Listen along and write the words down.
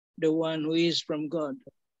the one who is from God.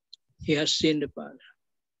 He has seen the Father.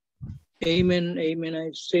 Amen, amen,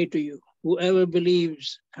 I say to you, whoever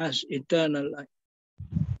believes has eternal life.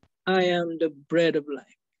 I am the bread of life.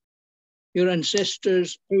 Your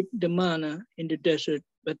ancestors ate the manna in the desert,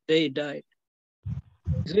 but they died.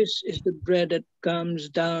 This is the bread that comes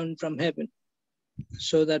down from heaven,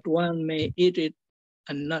 so that one may eat it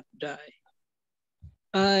and not die.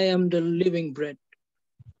 I am the living bread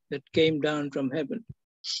that came down from heaven.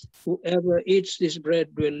 Whoever eats this bread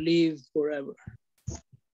will live forever.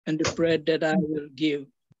 And the bread that I will give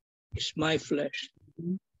is my flesh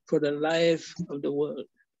for the life of the world.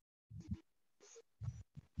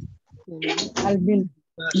 Alvin.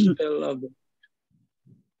 Gospel of the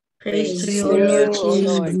Praise to you, to you, Lord O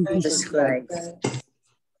Lord Jesus Jesus Christ. Christ.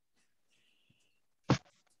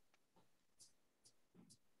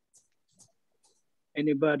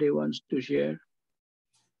 Anybody wants to share?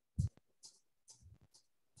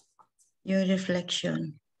 Your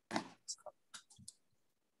reflection.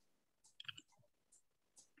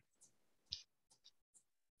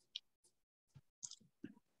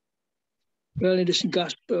 Well, in this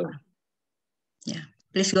gospel, Yeah,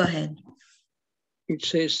 please go ahead. it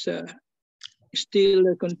says still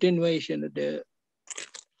a continuation of the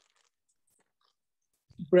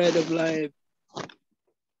bread of life.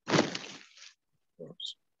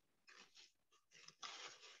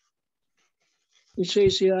 It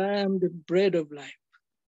says here, I am the bread of life.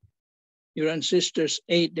 Your ancestors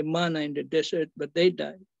ate the manna in the desert, but they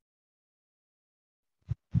died.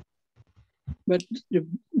 But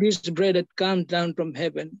this bread that comes down from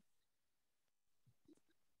heaven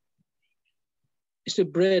is the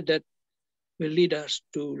bread that will lead us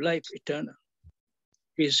to life eternal.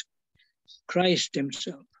 It is Christ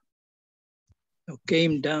himself who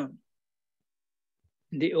came down.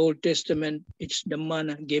 In the Old Testament, it's the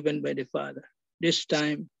manna given by the Father. This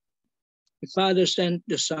time, the Father sent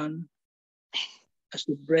the Son as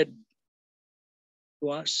the bread to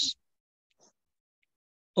us,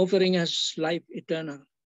 offering us life eternal.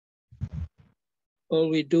 All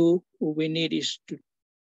we need is to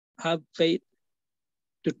have faith,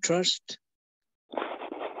 to trust,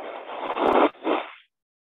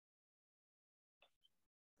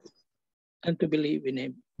 and to believe in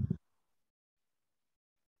him.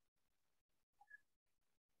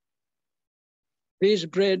 This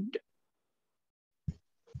bread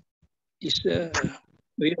is,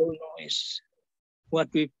 we all know, is what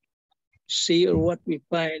we see or what we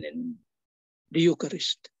find in the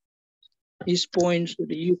Eucharist. This points to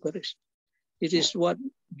the Eucharist. It is what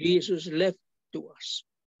Jesus left to us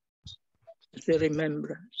as a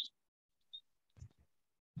remembrance.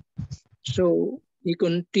 So he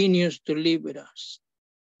continues to live with us,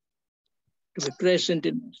 to be present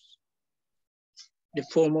in us, the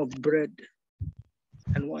form of bread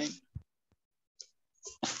and wine.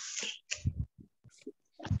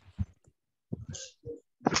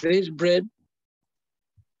 This bread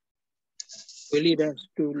will lead us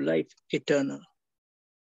to life eternal.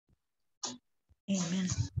 Amen.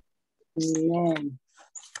 Amen.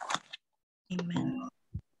 Amen.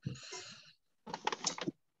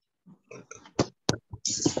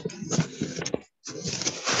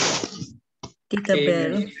 Tita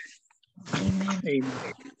Amen. Bell. Amen. Amen.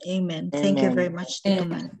 Amen. Thank you Amen. very much, Tita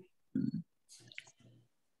Bell.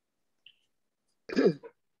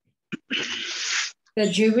 The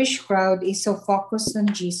Jewish crowd is so focused on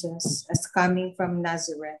Jesus as coming from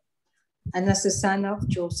Nazareth and as the son of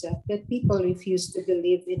Joseph that people refuse to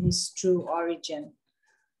believe in his true origin,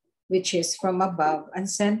 which is from above and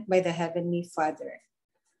sent by the Heavenly Father.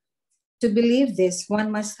 To believe this, one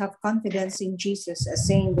must have confidence in Jesus as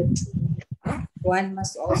saying the truth. One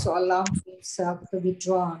must also allow himself to be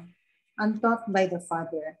drawn and taught by the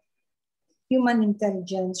Father. Human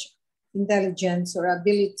intelligence or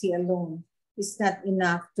ability alone is not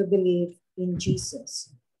enough to believe in Jesus.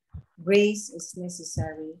 Grace is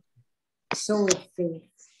necessary. So with faith.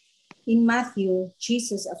 In Matthew,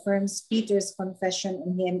 Jesus affirms Peter's confession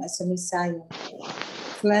in him as a Messiah.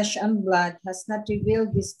 Flesh and blood has not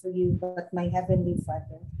revealed this to you, but my Heavenly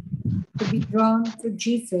Father. To be drawn to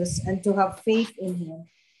Jesus and to have faith in him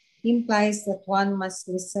implies that one must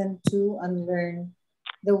listen to and learn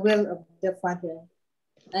the will of the Father.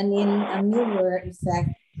 And in a mirror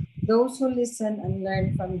effect, those who listen and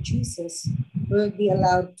learn from Jesus will be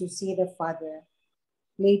allowed to see the Father.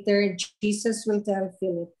 Later, Jesus will tell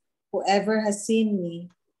Philip, whoever has seen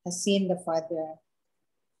me has seen the Father.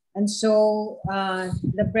 And so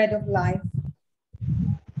the bread of life,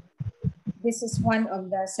 this is one of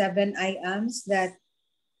the 7 I ams that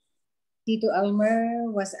Tito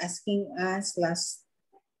Elmer was asking us last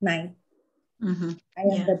night. I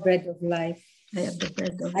am Yeah. the bread of life. I am the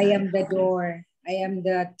bread of I life. am the door. I am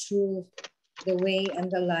the truth, the way, and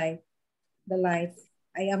the life. The life.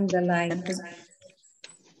 I am the light.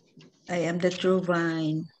 I am the true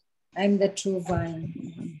vine. I am the true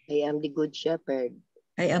vine. I am the good shepherd.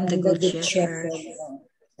 I am I the am good the good shepherd. shepherd.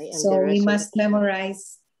 I am So the we must resurrection.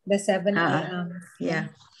 memorize the 7 Ah, a.m. yeah.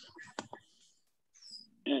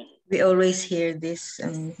 We always hear this.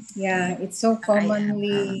 Yeah, it's so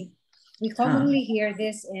commonly, we commonly hear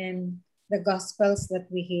this in the Gospels that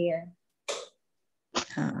we hear.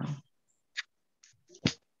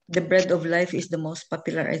 The bread of life is the most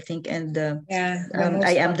popular, I think, and Yeah,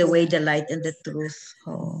 I am the way, the light, and the truth.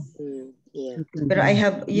 Oh. Yeah. But I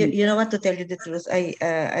have, you know what, to tell you the truth,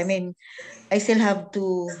 I mean, I still have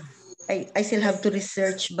to, I still have to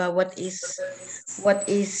research about what is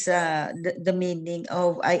the meaning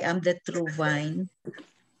of I am the true vine.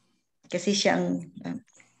 Kasi siyang,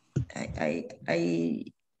 I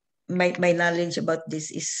my knowledge about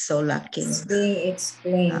this is so lacking. It's being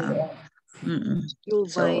explained. True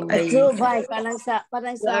So vine. A true vine, parang sa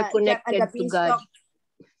You are Jack and the connected to God. Beanstalk.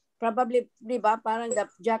 Probably, di ba? Parang the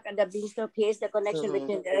Jack and the Beanstalk, he is the connection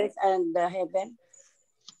between the earth and the heaven.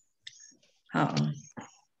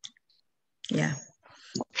 Yeah.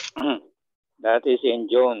 That is in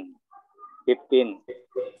John 15,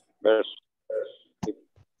 verse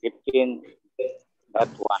 15, that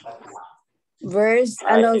one. Verse,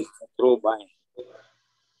 I am the true vine.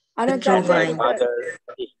 ano true My vine. father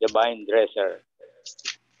is the vine dresser.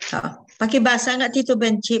 Pakibasa nga, Tito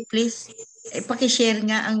Benchi, please. Pakishare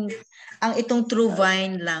nga ang itong true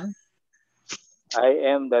vine lang. I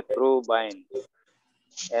am the true vine,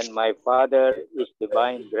 and my father is the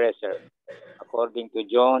vine dresser, according to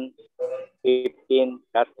John 15,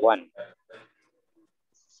 that one.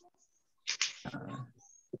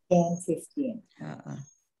 John 15.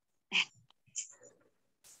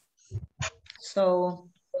 So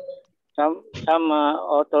some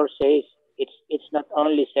author says it's not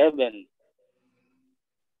only 7.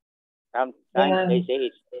 Sometimes they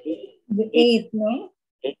say it's the 8, no?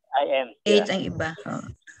 8 I.M. 8 ang iba.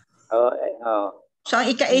 So ang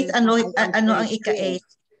ika-8, ano ang ika-8?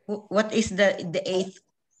 What is the 8th?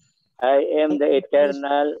 I am the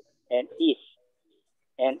eternal and is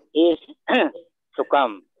to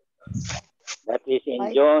come. That is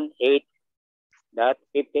in John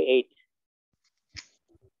 8:58.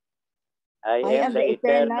 I am the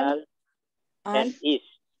eternal and is.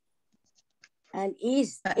 And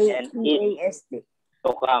east, And is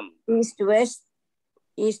to come. East, west,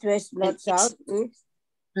 north, south, east.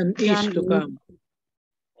 And is to come.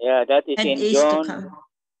 Yeah, that is And in is to John come.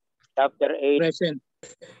 chapter 8, Present.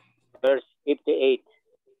 verse 58.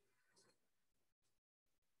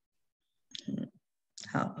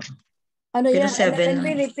 Ano Pero yan? 7. Can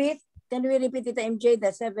we repeat? Can we repeat it, MJ?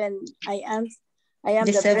 The 7 I am. I am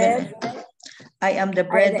The the 7. bread. I am the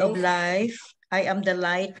bread of life. I am the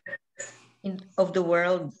light of the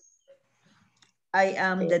world. I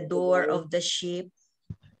am the door of the sheep.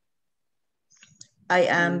 I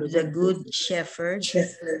am the good shepherd.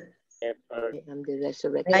 I am the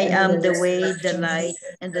resurrection. I am the way, the light,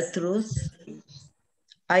 and the truth.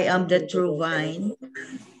 I am the true vine.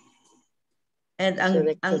 And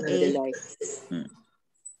ang 8,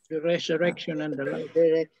 The resurrection and the life.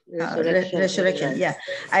 resurrection, yeah.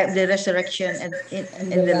 I am the resurrection and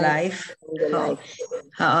the life.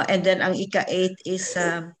 And then ang ika-8 is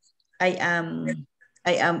I am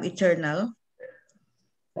eternal.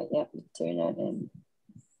 I am eternal and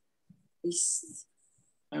is.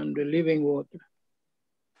 And the living water.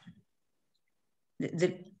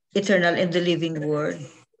 The eternal and the living word.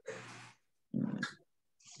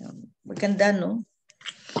 Maganda, no?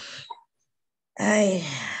 Ay,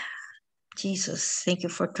 Jesus, thank you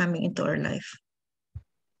for coming into our life.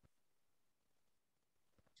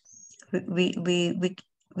 We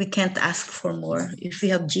can't ask for more. If we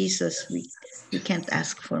have Jesus, we can't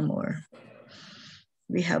ask for more.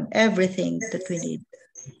 We have everything that we need.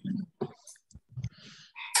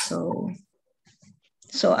 So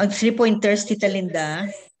ang 3 pointers, Tita Linda,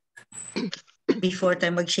 before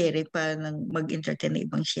tayo mag-sharing pa mag-entertain na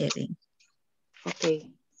ibang sharing. Okay.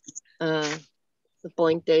 The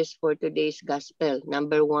pointers for today's gospel.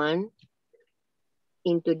 Number 1,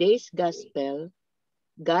 in today's gospel,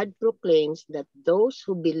 God proclaims that those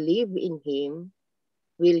who believe in Him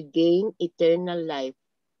will gain eternal life.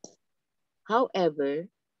 However,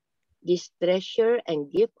 this treasure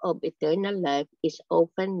and gift of eternal life is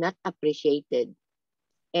often not appreciated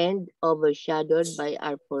and overshadowed by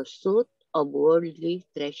our pursuit of worldly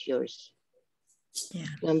treasures. Yeah.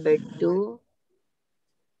 Number 2,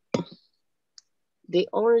 The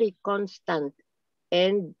only constant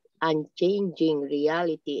and unchanging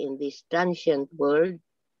reality in this transient world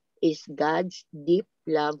is God's deep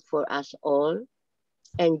love for us all,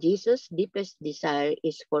 and Jesus' deepest desire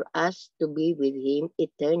is for us to be with Him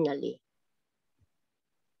eternally.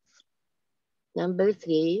 Number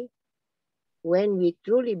 3, when we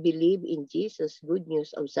truly believe in Jesus' good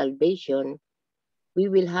news of salvation, we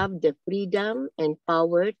will have the freedom and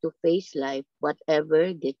power to face life,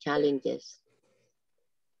 whatever the challenges.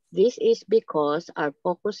 This is because our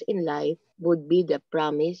focus in life would be the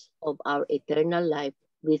promise of our eternal life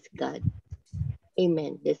with God.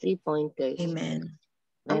 Amen. The 3 pointers. Amen.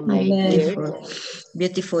 Am I clear? Beautiful.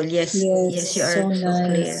 Beautiful. Yes. Yes, you are so so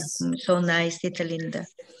clear. nice. So nice, Tita Linda.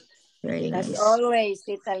 Very As nice. always,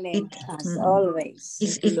 Tita Lynn. As always.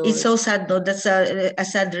 It's so sad, no? That's a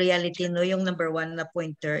sad reality, no? Yung number 1 na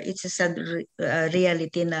pointer. It's a sad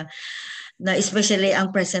reality na especially ang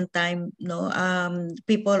present time, no?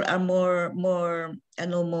 People are more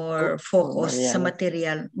focused sa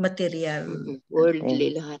material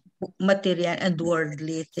worldly lahat. Material and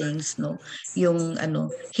worldly things, no? Yung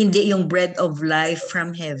hindi yung bread of life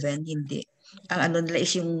from heaven, hindi. Ang nila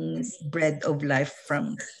is yung bread of life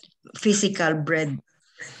from physical bread.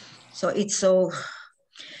 So it's so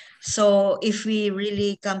if we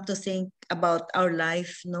really come to think about our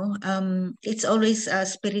life, no, it's always a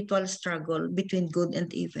spiritual struggle between good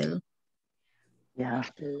and evil. Yeah.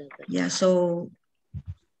 Yeah. So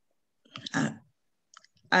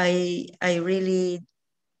I really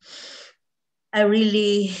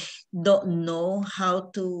don't know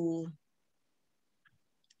how to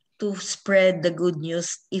spread the good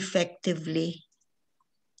news effectively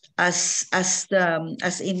as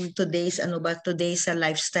in today's today's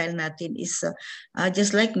lifestyle natin is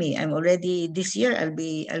just like me. I'm already this year I'll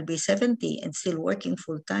be 70 and still working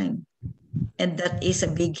full time, and that is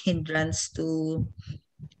a big hindrance to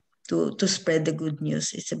spread the good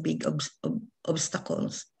news. It's a big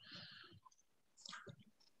obstacles.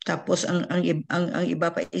 Tapos ang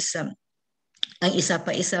iba pa is ang isa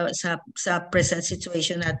sa present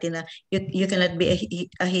situation natin na you cannot be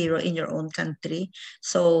a hero in your own country.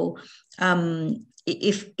 So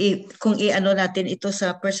if kung iano natin ito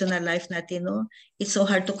sa personal life natin, no, it's so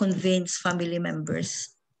hard to convince family members.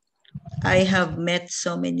 I have met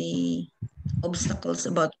so many obstacles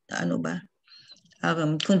about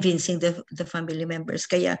convincing the family members.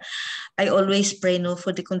 Kaya I always pray, no, for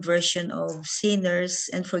the conversion of sinners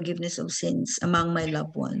and forgiveness of sins among my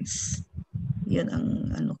loved ones. Yun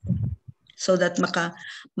ang so that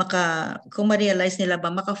kung ma-realize nila ba,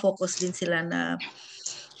 maka-focus din sila na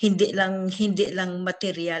hindi lang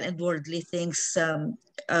material and worldly things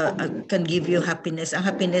can give you happiness. Ang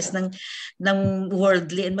happiness ng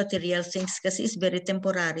worldly and material things kasi is very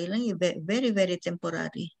temporary lang, very very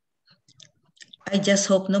temporary. I just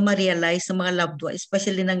hope no ma-realize ng mga loved ones,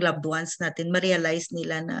 especially ng loved ones natin, ma-realize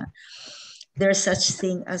nila na there's such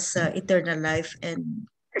thing as eternal life and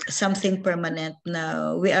something permanent.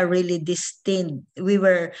 Now we are really destined. We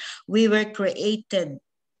were created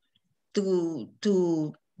to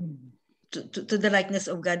the likeness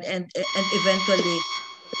of God, and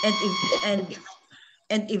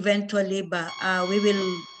eventually we will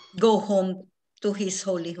go home to His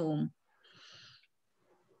holy home.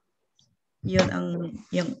 Yun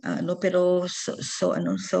pero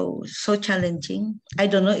so challenging. I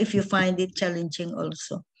don't know if you find it challenging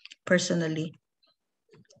also personally.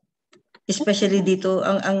 Especially dito,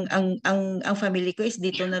 ang family ko is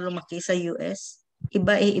dito na lumaki sa US.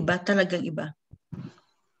 Iba talagang iba.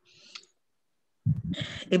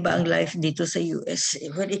 Iba ang life dito sa US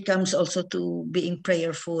when it comes also to being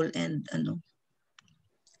prayerful and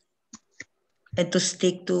to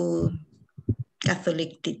stick to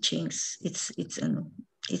Catholic teachings. It's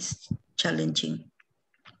challenging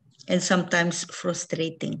and sometimes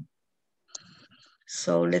frustrating.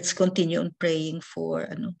 So let's continue on praying for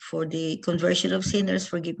the conversion of sinners,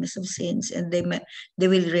 forgiveness of sins, and they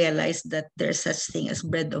will realize that there's such thing as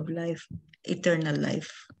bread of life, eternal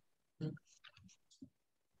life.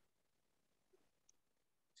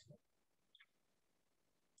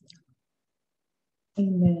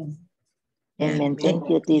 Amen. Amen. Thank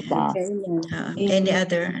you, Tita. Any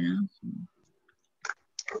other?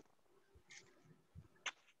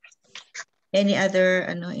 Any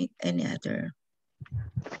other?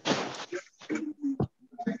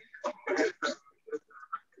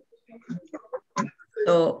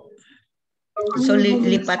 So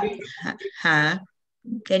lipat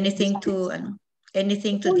anything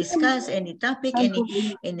to discuss, any topic,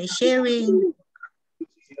 any sharing,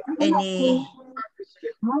 any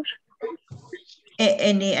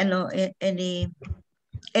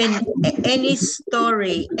And any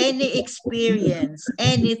story, any experience,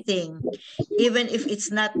 anything, even if it's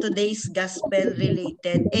not today's gospel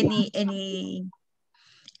related, any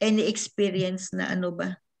experience na ano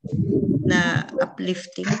ba, na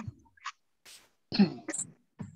uplifting.